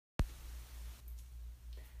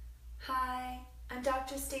I'm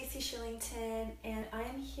Dr. Stacy Shillington, and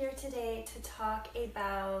I'm here today to talk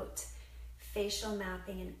about facial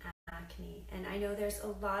mapping and acne. And I know there's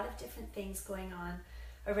a lot of different things going on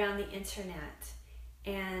around the internet,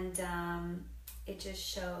 and it just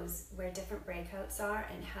shows where different breakouts are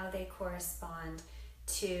and how they correspond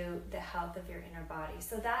to the health of your inner body.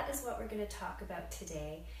 So that is what we're going to talk about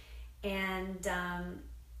today, and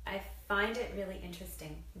I find it really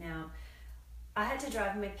interesting. Now, I had to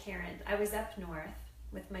drive my parents. I was up north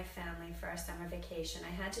with my family for our summer vacation.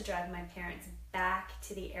 I had to drive my parents back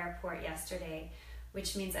to the airport yesterday,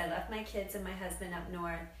 which means I left my kids and my husband up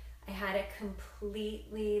north. I had a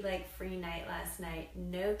completely free night last night.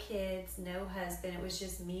 No kids, no husband. It was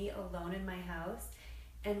just me alone in my house.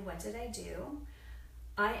 And what did I do?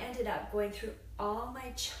 I ended up going through all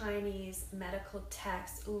my Chinese medical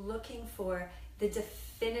texts looking for the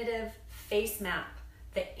definitive face map,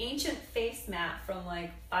 the ancient face map from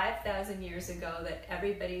 5,000 years ago that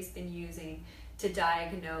everybody's been using to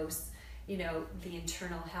diagnose, the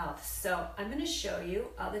internal health. So I'm going to show you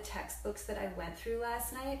all the textbooks that I went through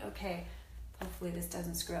last night. Okay, hopefully this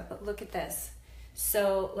doesn't screw up, but look at this.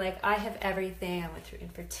 So I have everything. I went through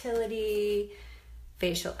infertility,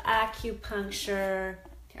 facial acupuncture.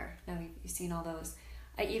 Here, now you've seen all those.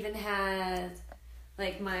 I even had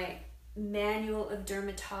my manual of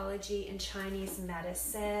dermatology and Chinese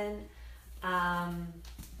medicine,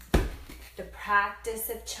 the practice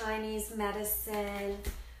of Chinese medicine.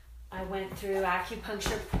 I went through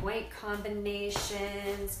acupuncture point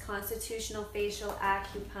combinations, constitutional facial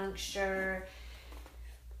acupuncture,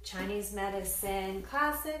 Chinese medicine,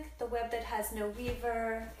 classic, the web that has no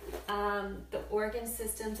weaver, the organ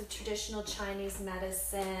systems of traditional Chinese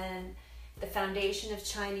medicine, the foundation of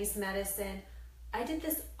Chinese medicine. I did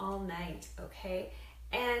this all night, okay?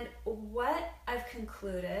 And what I've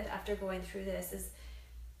concluded after going through this is,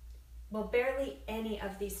 barely any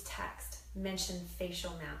of these texts mention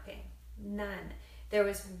facial mapping. None. There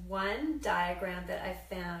was one diagram that I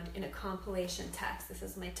found in a compilation text. This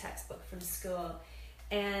is my textbook from school.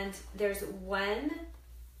 And there's one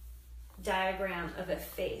diagram of a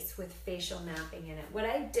face with facial mapping in it. What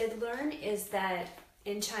I did learn is that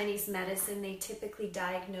in Chinese medicine, they typically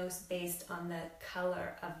diagnose based on the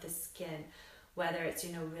color of the skin, whether it's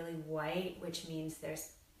really white, which means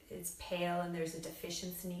it's pale and there's a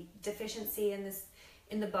deficiency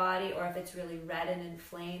in the body, or if it's really red and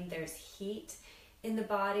inflamed, there's heat in the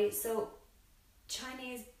body. So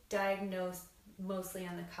Chinese diagnose mostly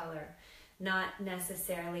on the color, not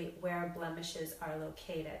necessarily where blemishes are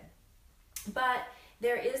located. But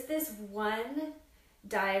there is this one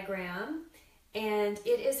diagram, and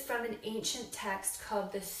it is from an ancient text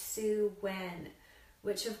called the Su Wen,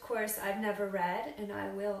 which of course I've never read and I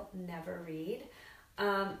will never read.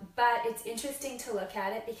 But it's interesting to look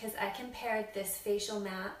at it because I compared this facial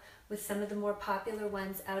map with some of the more popular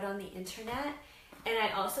ones out on the internet. And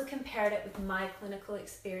I also compared it with my clinical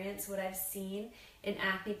experience, what I've seen in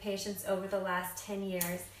acne patients over the last 10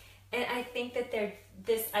 years. And I think that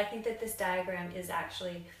this diagram is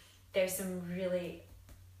actually, there's some really,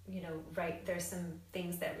 there's some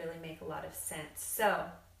things that really make a lot of sense. So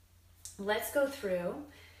let's go through.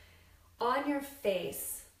 On your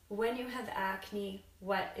face, when you have acne,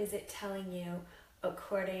 what is it telling you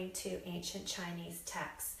according to ancient Chinese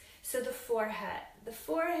texts? So the forehead. The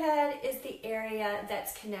forehead is the area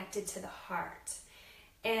that's connected to the heart.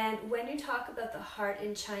 And when you talk about the heart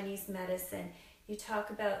in Chinese medicine, you talk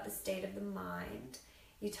about the state of the mind.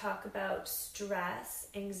 You talk about stress,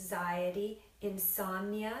 anxiety,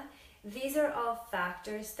 insomnia. These are all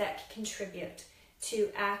factors that contribute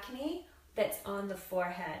to acne that's on the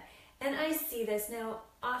forehead. And I see this now.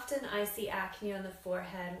 Often I see acne on the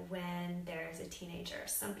forehead when there's a teenager,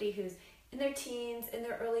 somebody who's in their teens, in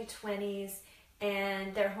their early 20s,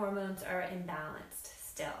 and their hormones are imbalanced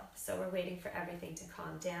still. So we're waiting for everything to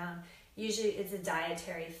calm down. Usually it's a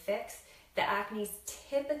dietary fix. The acne is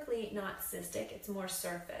typically not cystic, it's more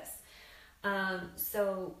surface.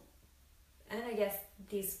 And I guess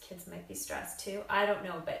these kids might be stressed too. I don't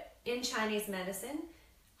know, but in Chinese medicine,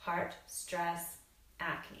 heart, stress,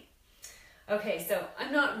 acne. Okay, so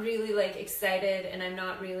I'm not really excited, and I'm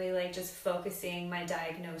not really just focusing my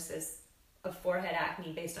diagnosis of forehead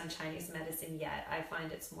acne based on Chinese medicine yet. I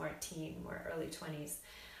find it's more teen, more early 20s.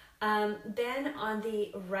 Then on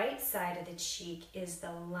the right side of the cheek is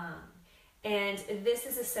the lung. And this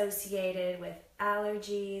is associated with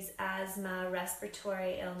allergies, asthma,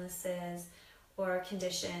 respiratory illnesses, or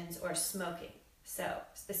conditions, or smoking. So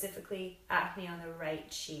specifically acne on the right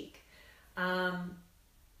cheek.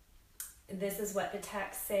 This is what the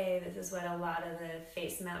texts say. This is what a lot of the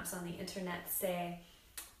face maps on the internet say.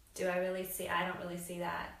 Do I really see? I don't really see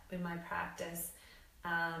that in my practice.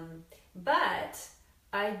 But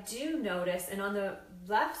I do notice, and on the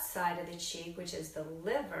left side of the cheek, which is the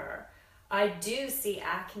liver, I do see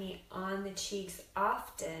acne on the cheeks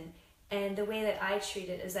often. And the way that I treat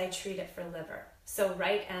it is I treat it for liver. So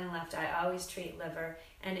right and left, I always treat liver.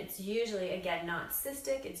 And it's usually, again, not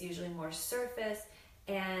cystic. It's usually more surface.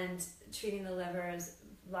 And treating the liver is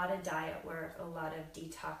a lot of diet work, a lot of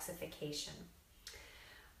detoxification.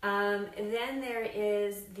 Then there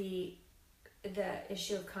is the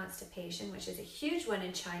issue of constipation, which is a huge one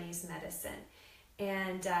in Chinese medicine.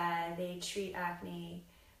 And they treat acne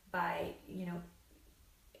by,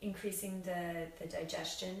 increasing the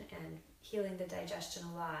digestion and healing the digestion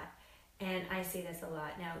a lot. And I see this a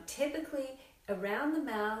lot. Now, typically around the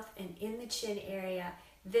mouth and in the chin area,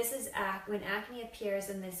 this is when acne appears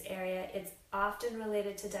in this area, it's often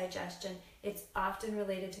related to digestion. It's often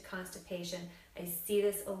related to constipation. I see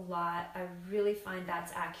this a lot. I really find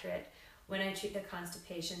that's accurate. When I treat the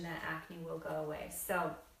constipation, that acne will go away.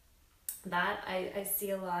 So that I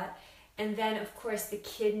see a lot. And then, of course, the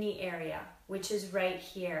kidney area, which is right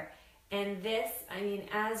here. And this,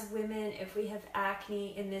 as women, if we have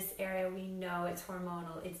acne in this area, we know it's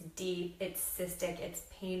hormonal, it's deep, it's cystic, it's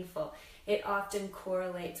painful. It often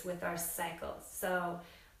correlates with our cycles. So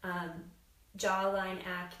jawline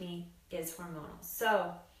acne is hormonal.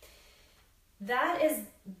 So that is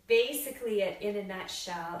basically it in a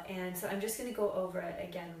nutshell. And so I'm just going to go over it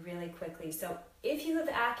again really quickly. So if you have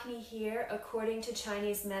acne here, according to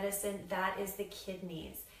Chinese medicine, that is the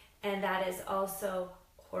kidneys. And that is also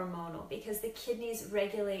hormonal because the kidneys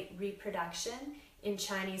regulate reproduction in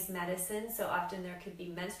Chinese medicine. So often there could be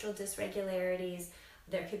menstrual dysregularities.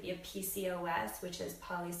 There could be a PCOS, which is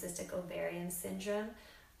polycystic ovarian syndrome.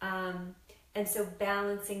 And so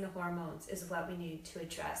balancing the hormones is what we need to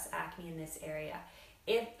address acne in this area.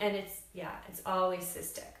 It's always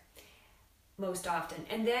cystic, most often.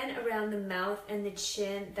 And then around the mouth and the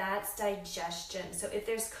chin, that's digestion. So if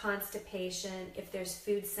there's constipation, if there's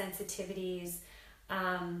food sensitivities,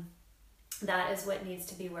 that is what needs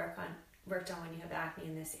to be worked on when you have acne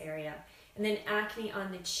in this area. And then acne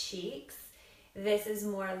on the cheeks, this is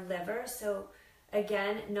more liver. So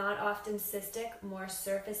again, not often cystic, more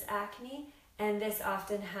surface acne. And this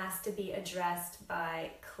often has to be addressed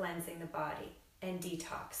by cleansing the body and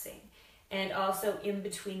detoxing. And also in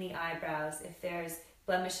between the eyebrows, if there's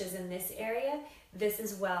blemishes in this area, this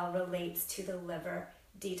as well relates to the liver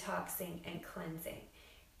detoxing and cleansing.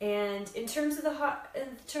 And in terms of the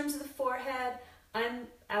forehead, I'm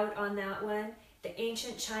out on that one. The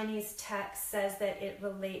ancient Chinese text says that it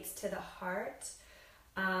relates to the heart.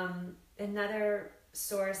 Another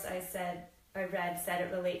source I read said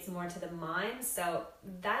it relates more to the mind. So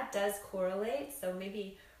that does correlate. So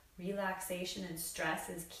maybe relaxation and stress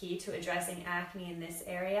is key to addressing acne in this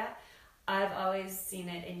area. I've always seen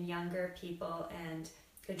it in younger people and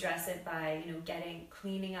address it by,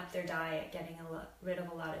 cleaning up their diet, getting rid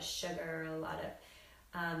of a lot of sugar, a lot of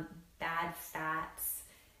bad fats,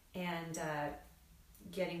 and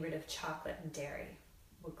getting rid of chocolate and dairy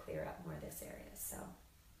will clear up more of this area.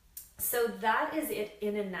 So that is it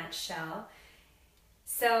in a nutshell.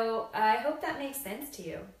 So I hope that makes sense to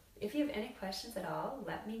you. If you have any questions at all,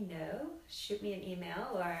 let me know. Shoot me an email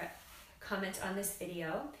or comment on this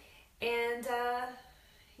video. And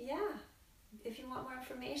if you want more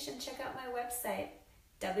information, check out my website,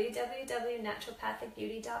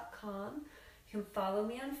 www.naturopathicbeauty.com. You can follow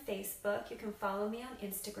me on Facebook. You can follow me on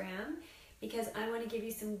Instagram because I want to give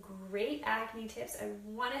you some great acne tips. I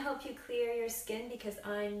want to help you clear your skin because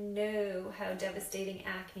I know how devastating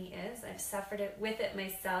acne is. I've suffered with it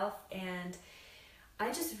myself, and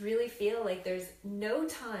I just really feel like there's no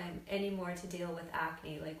time anymore to deal with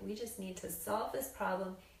acne. Like, we just need to solve this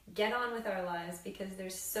problem, get on with our lives because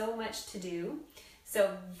there's so much to do.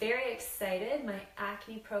 So very excited. My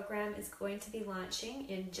acne program is going to be launching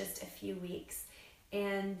in just a few weeks.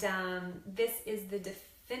 And this is the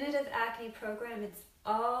definitive acne program. It's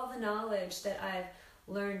all the knowledge that I've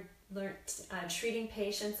learned treating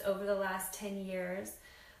patients over the last 10 years,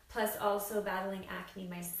 plus also battling acne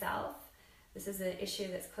myself. This is an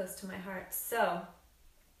issue that's close to my heart. So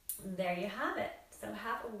there you have it. So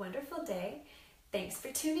have a wonderful day. Thanks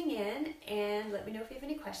for tuning in, and let me know if you have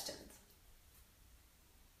any questions.